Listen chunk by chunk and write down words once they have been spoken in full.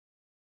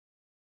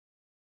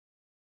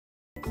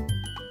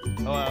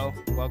Hello,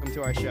 welcome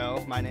to our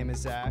show. My name is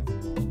Zach.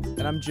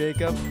 And I'm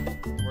Jacob.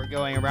 We're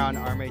going around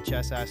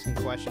RMHS asking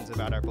questions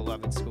about our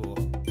beloved school.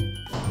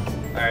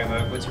 All right,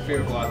 Mark, what's your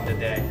favorite block of the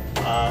day?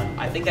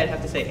 I think I'd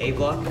have to say A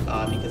block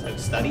because I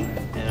study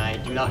and I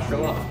do not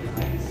show up.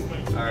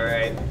 All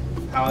right.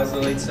 How has the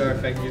late start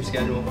affected your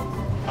schedule?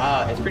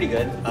 It's pretty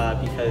good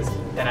because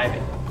then I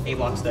have A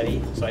block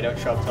study, so I don't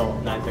show up till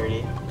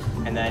 9:30,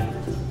 and then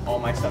all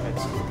my stuff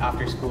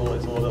after school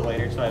is a little bit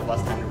later, so I have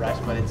less time to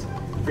rest, but it's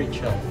pretty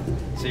chill.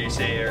 So you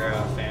say you're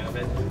a fan of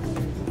it?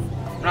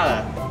 I'm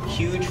not a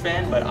huge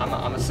fan, but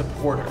I'm a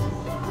supporter.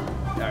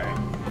 All right.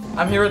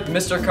 I'm here with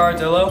Mr.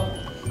 Cardillo.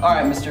 All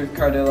right, Mr.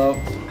 Cardillo,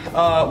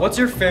 what's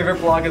your favorite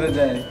block of the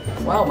day?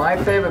 Well,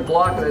 my favorite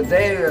block of the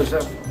day is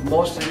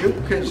most of you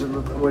kids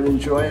would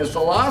enjoy is the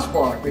last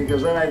block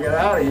because then I get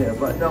out of here.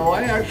 But no,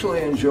 I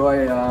actually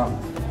enjoy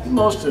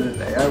most of the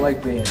day. I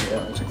like being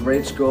here. It's a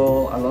great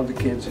school. I love the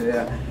kids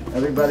here.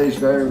 Everybody's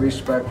very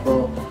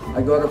respectful.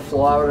 I go to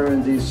Florida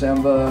in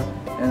December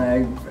and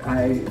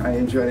I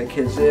enjoy the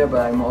kids there,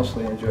 but I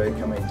mostly enjoy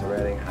coming to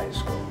Reading High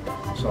School.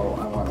 So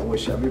I want to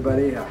wish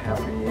everybody a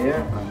happy year.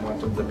 I want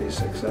them to be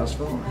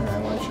successful and I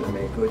want you to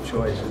make good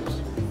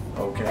choices.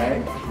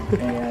 Okay?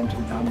 And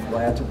I'm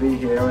glad to be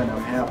here and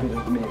I'm happy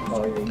to meet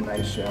all you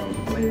nice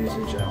young ladies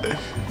and gentlemen.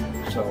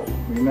 So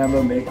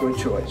remember, make good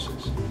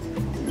choices.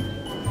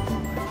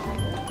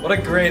 What a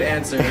great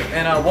answer.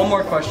 And one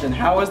more question.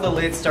 How has the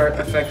late start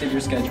affected your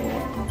schedule?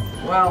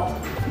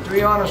 Well, to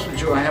be honest with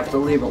you, I have to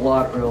leave a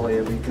lot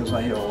earlier because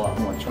I hear a lot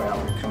more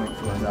traffic coming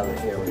from another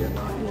area,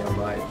 not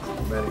nearby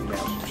Reading,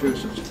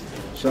 Massachusetts.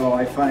 So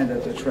I find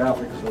that the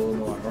traffic is a little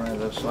more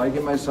horrendous. So I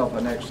give myself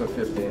an extra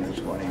 15 or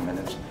 20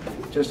 minutes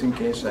just in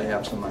case I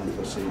have some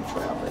unforeseen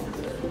traffic.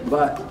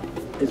 But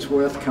it's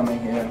worth coming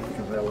here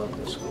because I love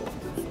this school.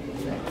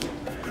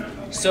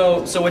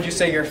 So would you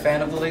say you're a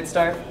fan of the late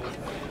start?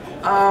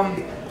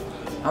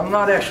 I'm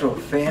not actually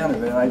a fan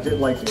of it. I did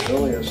like the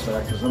earlier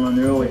start because I'm an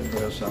early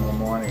person, I'm a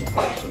morning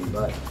person.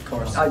 But of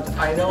course.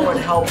 I know it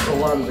helps a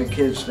lot of the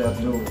kids that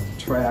do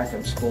track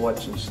and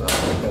sports and stuff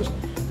because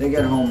they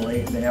get home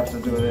late and they have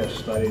to do their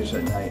studies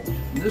at night.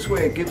 And this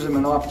way it gives them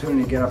an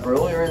opportunity to get up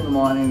earlier in the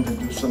morning to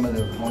do some of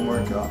their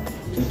homework or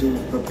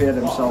to prepare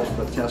themselves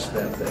for tests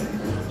that day.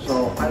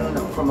 So I don't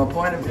know, from a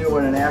point of view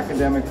and an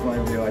academic point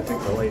of view, I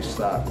think the late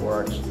start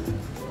works.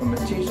 From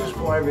a teacher's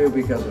point of view,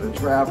 because of the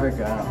traffic,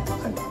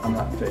 I'm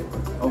not in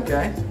favor.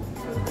 Okay?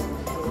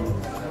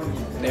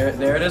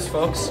 There it is,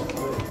 folks.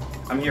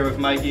 I'm here with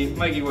Mikey.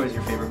 Mikey, what is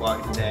your favorite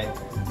block of the day?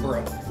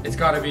 Bro, it's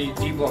got to be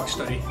D block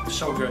study.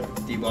 So good.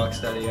 D block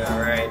study,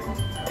 all right.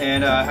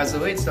 And has the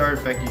late start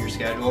affected your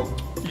schedule?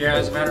 Yeah,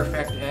 as a matter of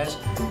fact, it has.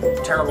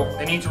 Terrible.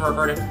 They need to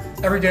revert it.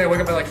 Every day I wake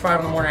up at like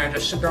 5 in the morning and I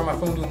just sit there on my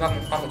phone doing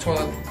nothing on the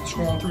toilet,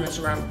 scrolling through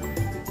Instagram.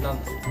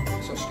 Nothing.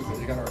 So stupid.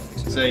 They got to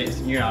fix it.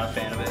 So you're not a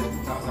fan of it?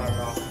 No, not at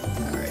all.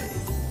 All right.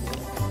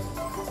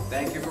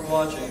 Thank you for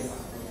watching.